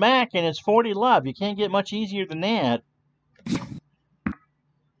ace for Mac, and it's 40-love. You can't get much easier than that.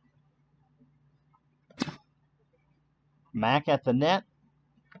 Mac at the net.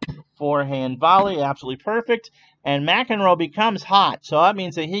 Forehand volley, absolutely perfect. And McEnroe becomes hot, so that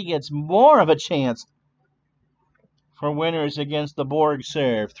means that he gets more of a chance for winners against the Borg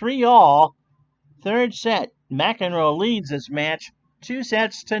serve. 3-all. Third set. McEnroe leads this match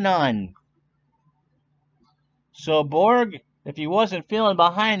 2-0. So Borg, if he wasn't feeling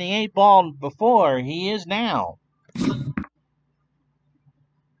behind the 8-ball before, he is now.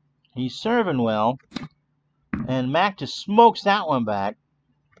 He's serving well. And Mac just smokes that one back.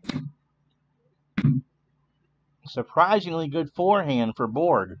 Surprisingly good forehand for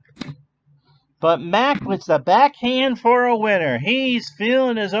Borg. But Mac with the backhand for a winner. He's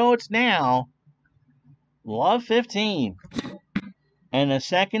feeling his oats now. Love 15. And a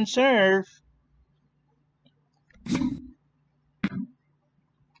second serve.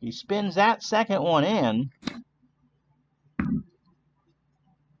 He spins that second one in.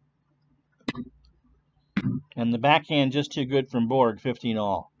 And the backhand just too good from Borg,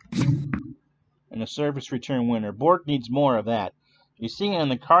 15-all. And a service return winner. Borg needs more of that. You see on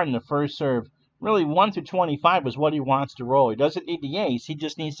the card in the first serve, really 1 through 25 is what he wants to roll. He doesn't need the ace. He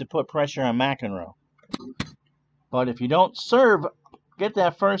just needs to put pressure on McEnroe. But if you don't serve, get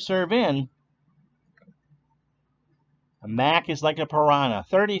that first serve in, Mac is like a piranha.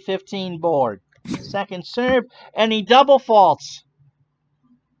 30-15 Borg. Second serve, and he double faults.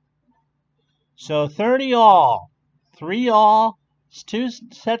 So 30-all. 3-all. 2-0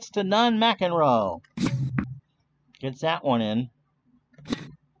 McEnroe. Gets that one in.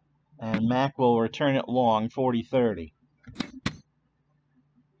 And Mac will return it long, 40-30.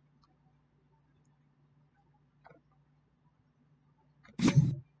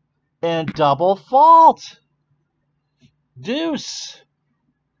 And double fault. Deuce.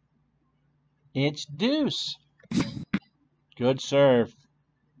 It's deuce. Good serve.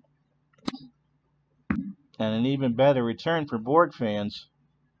 And an even better return for Borg fans.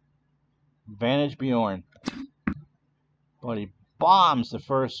 Advantage Bjorn. But he bombs the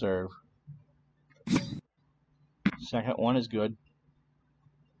first serve. Second one is good.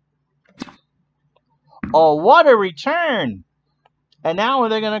 Oh, what a return! And now what are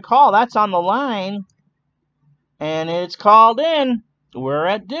they going to call? That's on the line. And it's called in. We're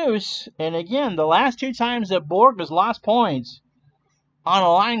at deuce. And again, the last two times that Borg has lost points on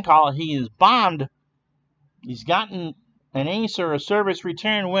a line call, he is bombed. He's gotten an ace or a service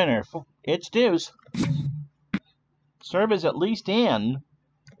return winner. It's deuce. Serve is at least in.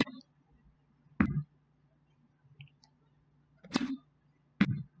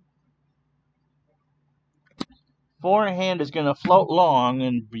 Forehand is going to float long,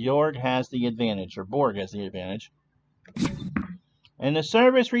 and Borg has the advantage. And the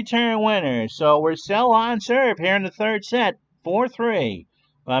service return winner. So we're still on serve here in the third set. 4-3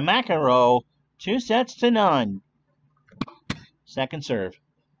 by McEnroe. 2-0. Second serve.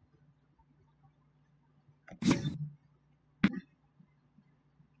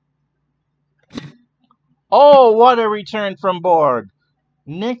 Oh, what a return from Borg.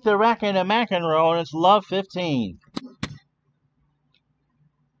 Nick the racket of McEnroe, and it's love 15.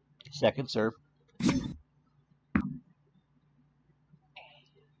 Second serve.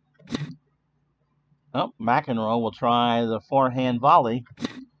 Well, McEnroe will try the forehand volley,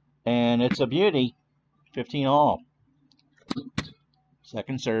 and it's a beauty. 15 all.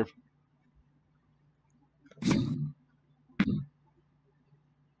 Second serve.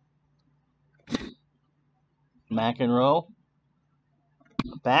 McEnroe.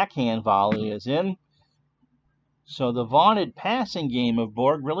 Backhand volley is in. So the vaunted passing game of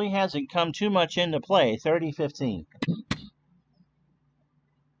Borg really hasn't come too much into play. 30-15.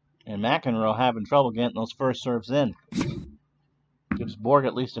 And McEnroe having trouble getting those first serves in. Gives Borg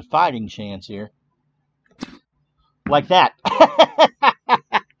at least a fighting chance here. Like that.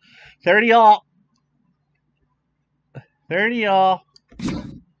 30 all. 30 all.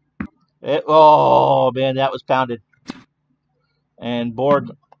 Oh, man, that was pounded. And Borg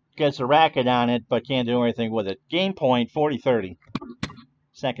gets a racket on it, but can't do anything with it. Game point, 40-30.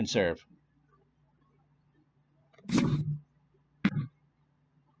 Second serve.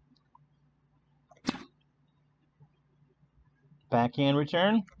 Backhand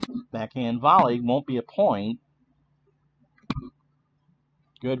return. Backhand volley won't be a point.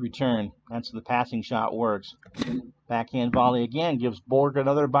 Good return. That's the passing shot works. Backhand volley again gives Borg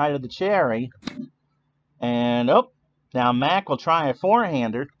another bite of the cherry. And, oh, now Mac will try a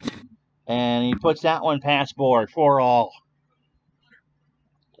forehander. And he puts that one past Borg. 4 all.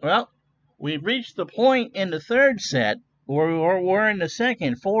 Well, we've reached the point in the third set where we're in the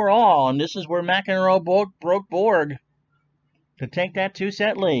second. 4 all. And this is where McEnroe broke Borg to take that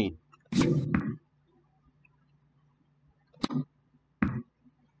 2-set lead.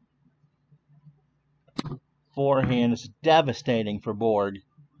 Forehand is devastating for Borg.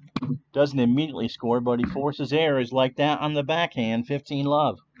 Doesn't immediately score, but he forces errors like that on the backhand. 15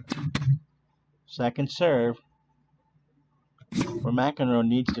 love. Second serve, where McEnroe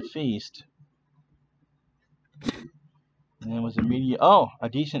needs to feast. And it was immediate. Oh, a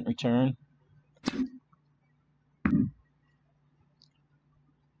decent return.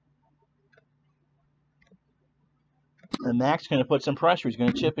 And Mac's going to put some pressure. He's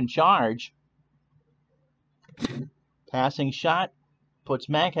going to chip and charge. Passing shot puts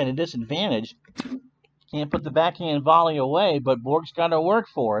Mac at a disadvantage. Can't put the backhand volley away, but Borg's got to work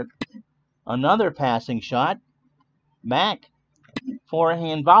for it. Another passing shot. Mac,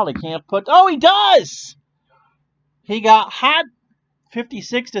 forehand volley, can't put... Oh, he does! He got hot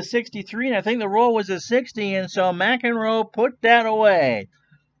 56-63, and I think the roll was a 60, and so McEnroe put that away.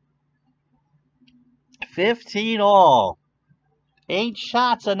 15 all. 8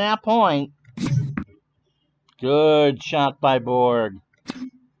 shots on that point. Good shot by Borg.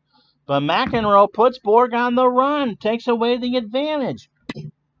 But McEnroe puts Borg on the run, takes away the advantage.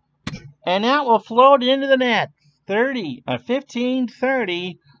 And that will float into the net.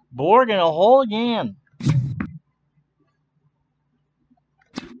 15-30. Borg in a hole again.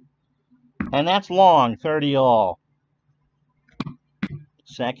 And that's long, 30 all.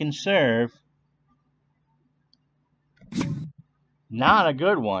 Second serve. Not a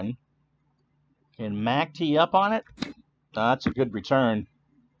good one. Can Mac tee up on it? That's a good return.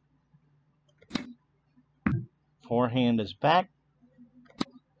 Forehand is back.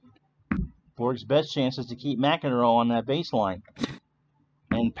 Borg's best chance is to keep McEnroe on that baseline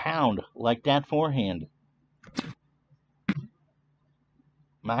and pound like that forehand.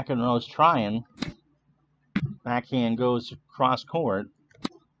 McEnroe's trying. Backhand goes cross court.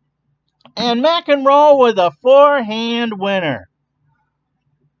 And McEnroe with a forehand winner.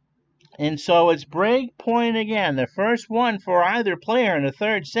 And so it's break point again. The first one for either player in the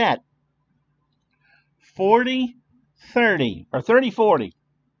third set. 40-30 or 30-40.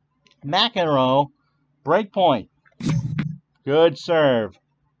 McEnroe, break point. Good serve.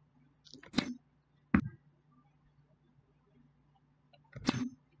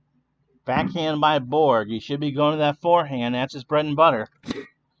 Backhand by Borg. He should be going to that forehand. That's his bread and butter.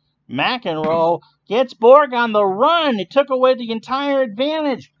 McEnroe gets Borg on the run. It took away the entire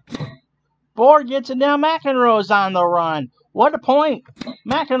advantage. Borg gets it now. McEnroe's on the run. What a point.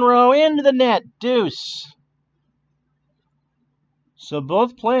 McEnroe into the net. Deuce. So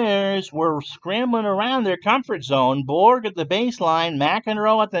both players were scrambling around their comfort zone. Borg at the baseline,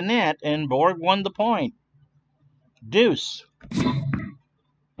 McEnroe at the net, and Borg won the point. Deuce.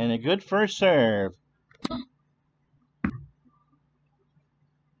 And a good first serve.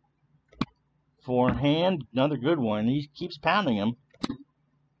 Forehand, another good one. He keeps pounding him.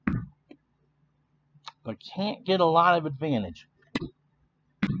 But can't get a lot of advantage.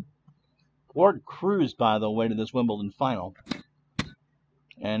 Borg cruised, by the way, to this Wimbledon final.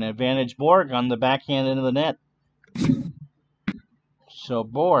 And advantage Borg on the backhand into the net. So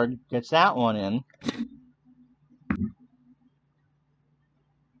Borg gets that one in.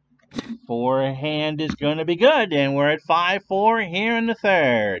 Forehand is going to be good, and we're at 5-4 here in the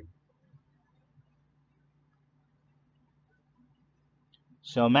third.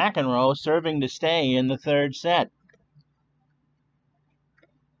 So McEnroe serving to stay in the third set.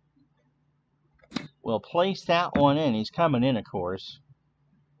 We'll place that one in. He's coming in, of course.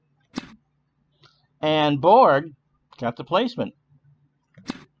 And Borg got the placement.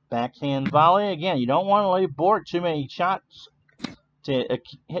 Backhand volley. Again, you don't want to leave Borg too many shots to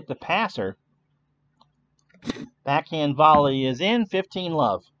hit the passer. Backhand volley is in, 15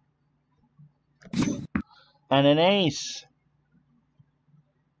 love. And an ace.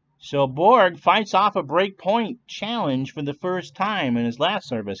 So Borg fights off a break point challenge for the first time in his last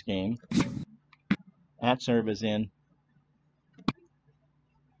service game. That serve is in.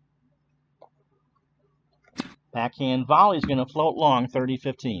 Backhand volley is going to float long,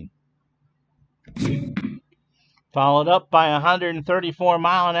 30-15. Followed up by a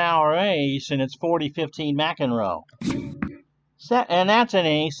 134-mile-an-hour ace, and it's 40-15 McEnroe. And that's an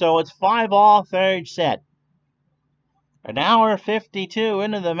ace, so it's 5-all third set. An hour 52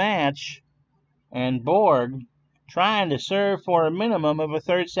 into the match, and Borg trying to serve for a minimum of a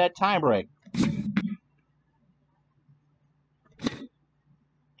third set tiebreak.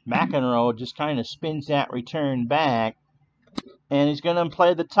 McEnroe just kind of spins that return back, and he's going to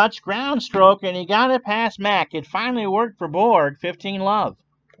play the touch ground stroke, and he got it past Mac. It finally worked for Borg, 15 love.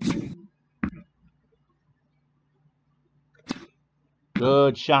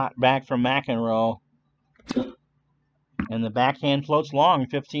 Good shot back from McEnroe. And the backhand floats long,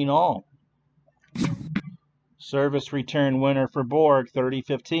 15-all. Service return winner for Borg,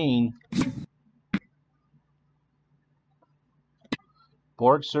 30-15.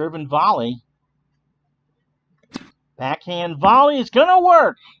 Borg serve and volley. Backhand volley is going to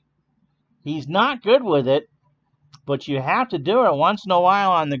work. He's not good with it, but you have to do it once in a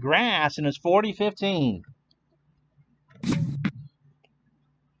while on the grass, and it's 40-15.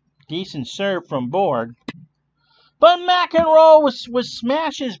 Decent serve from Borg. But McEnroe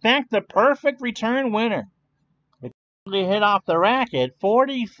smashes back the perfect return winner. It hit off the racket,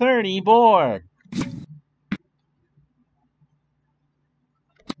 40-30 Borg.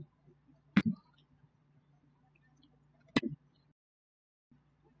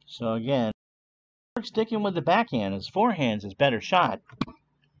 So again, Borg sticking with the backhand. His forehand's his better shot.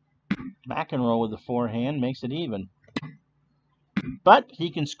 McEnroe with the forehand makes it even. But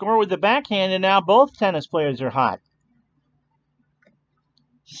he can score with the backhand, and now both tennis players are hot.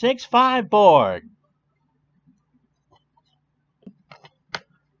 6-5 Borg.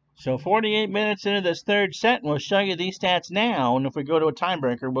 So 48 minutes into this third set, and we'll show you these stats now. And if we go to a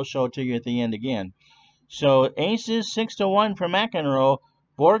tiebreaker, we'll show it to you at the end again. So aces 6-1 for McEnroe.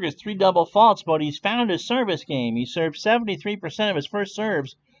 Borg is 3 double faults, but he's found his service game. He served 73% of his first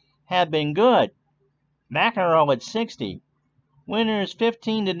serves have been good. McEnroe at 60. Winners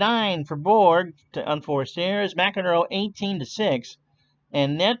 15-9 for Borg to unforced errors. McEnroe 18-6.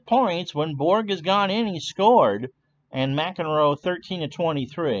 And net points, when Borg has gone in, he scored. And McEnroe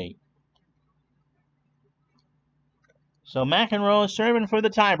 13-23. So McEnroe is serving for the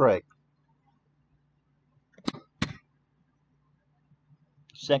tiebreak.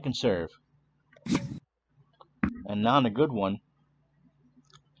 Second serve. And not a good one.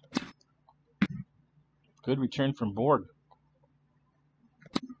 Good return from Borg.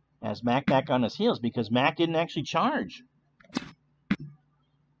 Has Mac back on his heels because Mac didn't actually charge.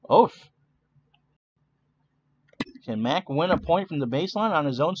 Oof. Can Mac win a point from the baseline on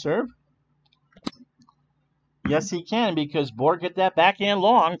his own serve? Yes, he can, because Borg hit that backhand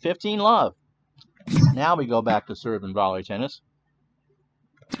long, 15 love. Now we go back to serve and volley tennis.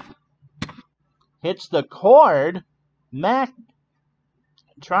 Hits the cord. Mac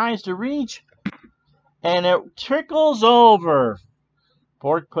tries to reach, and it trickles over.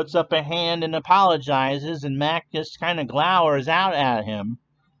 Borg puts up a hand and apologizes, and Mac just kind of glowers out at him.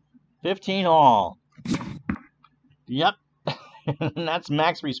 15-all. Yep. And that's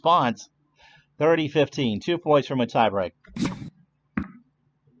Mac's response. 30-15. 2 points from a tiebreak.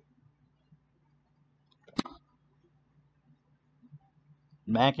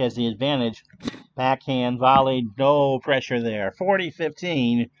 Mac has the advantage. Backhand volley, no pressure there.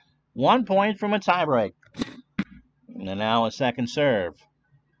 40-15. 1 point from a tiebreak. And now a second serve.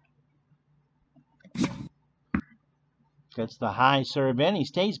 Gets the high serve in. He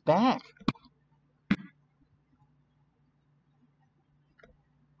stays back.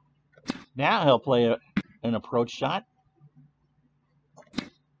 Now he'll play an approach shot.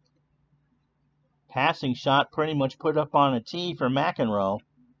 Passing shot pretty much put up on a tee for McEnroe.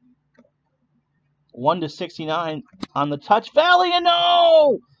 1-69 on the touch. Volley, and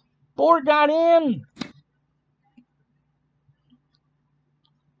no! Borg got in.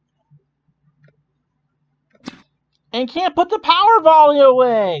 And can't put the power volley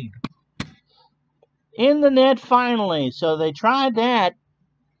away. In the net finally. So they tried that.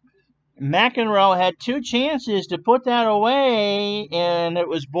 McEnroe had 2 chances to put that away, and it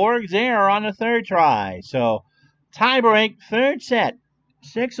was Borg's error on the 3rd try. So tiebreak, 3rd set,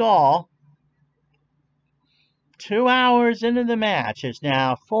 6-all. 2 hours into the match. It's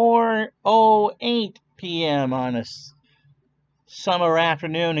now 4:08 p.m. on a summer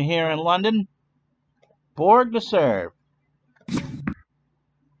afternoon here in London. Borg to serve.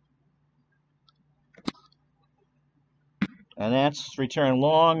 And that's return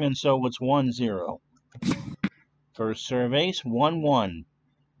long, and so it's 1-0. First serve ace, 1-1.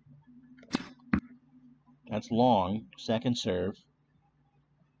 That's long. Second serve.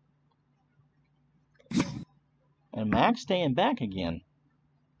 And Max staying back again.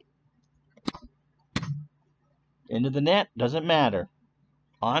 Into the net, doesn't matter.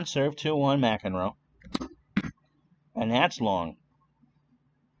 On serve, 2-1 McEnroe. And that's long.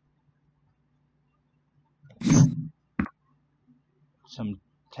 Some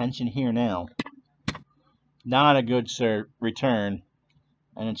tension here now. Not a good serve return.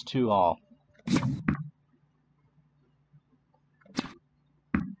 And it's 2-all.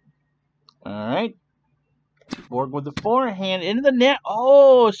 Alright. Borg with the forehand into the net.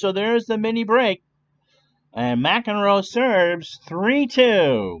 Oh, so there's the mini break. And McEnroe serves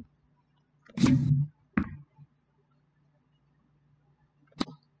 3-2.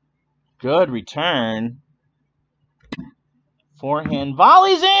 Good return. Forehand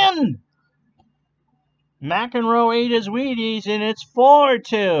volleys in. McEnroe ate his Wheaties, and it's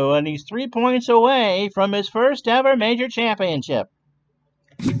 4-2. And he's 3 points away from his first ever major championship.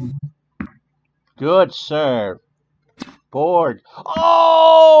 Good serve. Borg.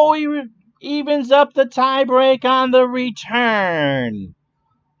 Oh, he evens up the tiebreak on the return.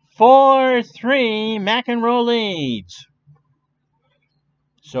 4-3, McEnroe leads.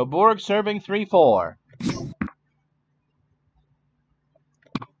 So Borg serving 3-4.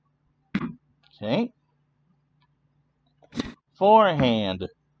 Okay. Forehand.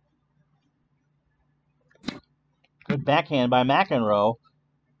 Good backhand by McEnroe.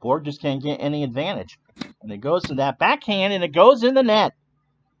 Borg just can't get any advantage. And it goes to that backhand, and it goes in the net.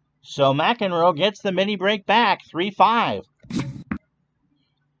 So McEnroe gets the mini break back, 3-5.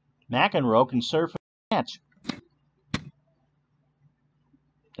 McEnroe can serve for the match.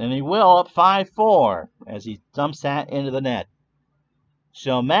 And he will up 5-4 as he dumps that into the net.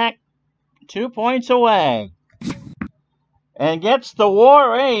 So Mac, 2 points away. And gets the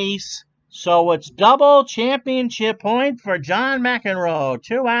war ace. So it's double championship point for John McEnroe.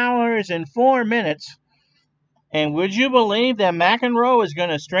 2 hours and 4 minutes. And would you believe that McEnroe is going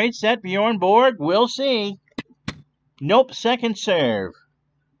to straight set Bjorn Borg? We'll see. Nope, second serve.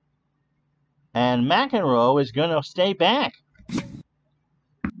 And McEnroe is going to stay back.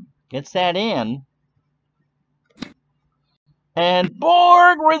 Gets that in. And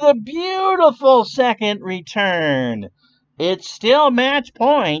Borg with a beautiful second return. It's still match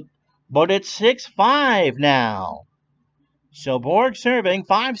point, but it's 6-5 now. So Borg serving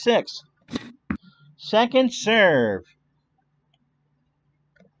 5-6. Second serve.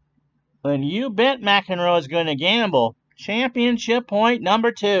 And you bet McEnroe is going to gamble. Championship point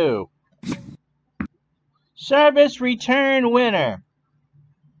number 2. Service return winner.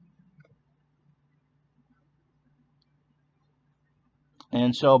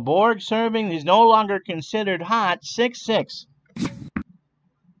 And so Borg serving, he's no longer considered hot, 6-6.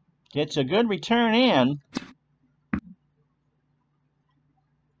 Gets a good return in.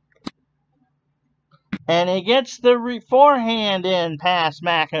 And he gets the forehand in past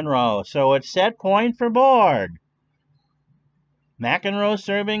McEnroe. So it's set point for Borg. McEnroe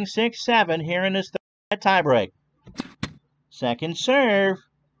serving 6-7 here in his third tiebreak. Second serve.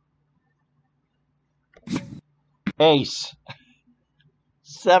 Ace.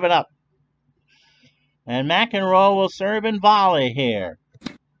 7-up. And McEnroe will serve and volley here.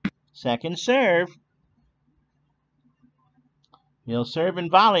 Second serve. He'll serve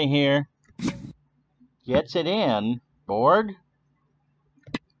and volley here. Gets it in. Borg.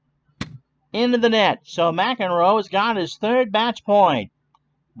 Into the net. So McEnroe has got his third match point.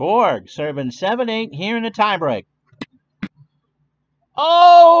 Borg serving 7-8 here in the tiebreak.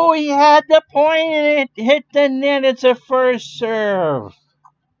 Oh, he had the point and it hit the net. It's a first serve.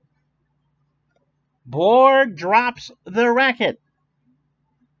 Borg drops the racket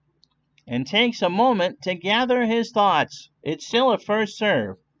and takes a moment to gather his thoughts. It's still a first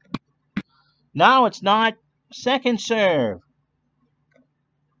serve. Now it's not. Second serve.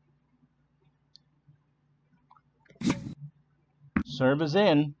 Serve is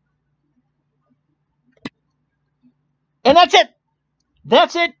in. And that's it.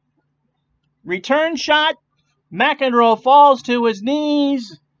 That's it. Return shot. McEnroe falls to his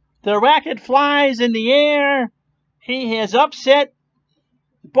knees. The racket flies in the air. He has upset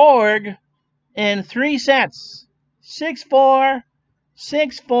Borg in 3 sets. 6-4,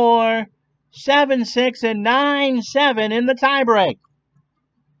 6-4, 7-6, and 9-7 in the tiebreak.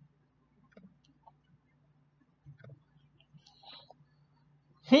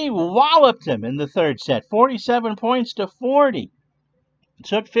 He walloped him in the third set, 47 points to 40. It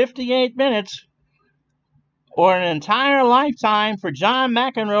took 58 minutes or an entire lifetime for John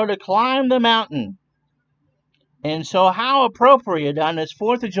McEnroe to climb the mountain. And so how appropriate on this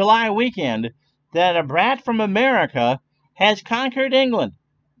 4th of July weekend that a brat from America has conquered England.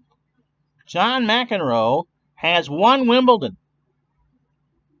 John McEnroe has won Wimbledon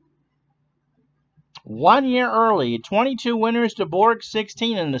 1 year early, 22 winners to Borg,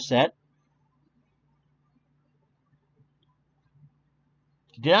 16 in the set.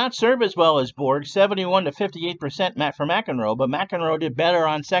 Did not serve as well as Borg, 71 to 58% for McEnroe, but McEnroe did better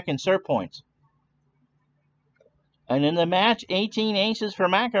on second serve points. And in the match, 18 aces for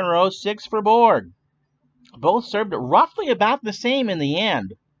McEnroe, 6 for Borg. Both served roughly about the same in the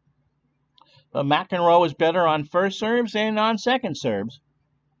end. But McEnroe was better on first serves and on second serves,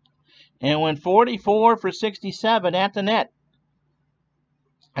 and went 44 for 67 at the net,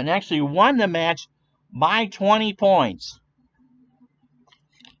 and actually won the match by 20 points.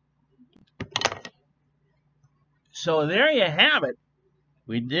 So there you have it.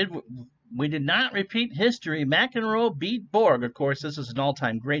 We did not repeat history. McEnroe beat Borg. Of course, this is an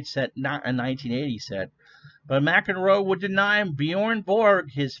all-time great set, not a 1980 set. But McEnroe would deny Bjorn Borg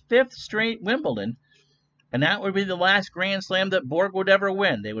his 5th straight Wimbledon, and that would be the last Grand Slam that Borg would ever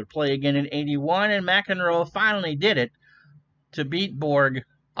win. They would play again in 81, and McEnroe finally did it to beat Borg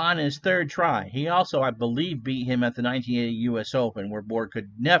on his 3rd try. He also, I believe, beat him at the 1980 U.S. Open, where Borg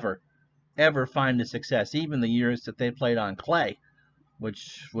could never, ever find the success, even the years that they played on clay,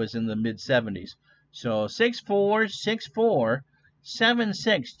 which was in the mid-70s. So 6-4, 6-4,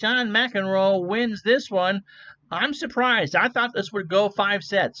 7-6. John McEnroe wins this one. I'm surprised. I thought this would go 5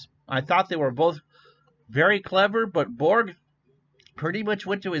 sets. I thought they were both very clever, but Borg pretty much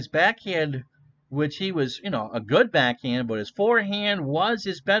went to his backhand, which he was, a good backhand, but his forehand was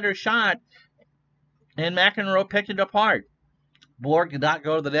his better shot, and McEnroe picked it apart. Borg did not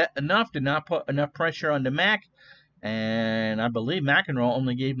go to the net enough, did not put enough pressure on the Mac, and I believe McEnroe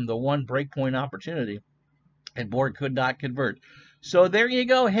only gave him the one breakpoint opportunity, and Borg could not convert. So there you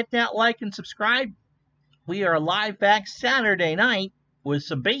go. Hit that like and subscribe. We are live back Saturday night with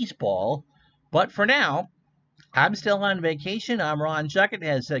some baseball. But for now, I'm still on vacation. I'm Ron Juckett.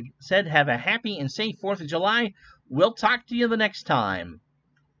 As said, have a happy and safe 4th of July. We'll talk to you the next time.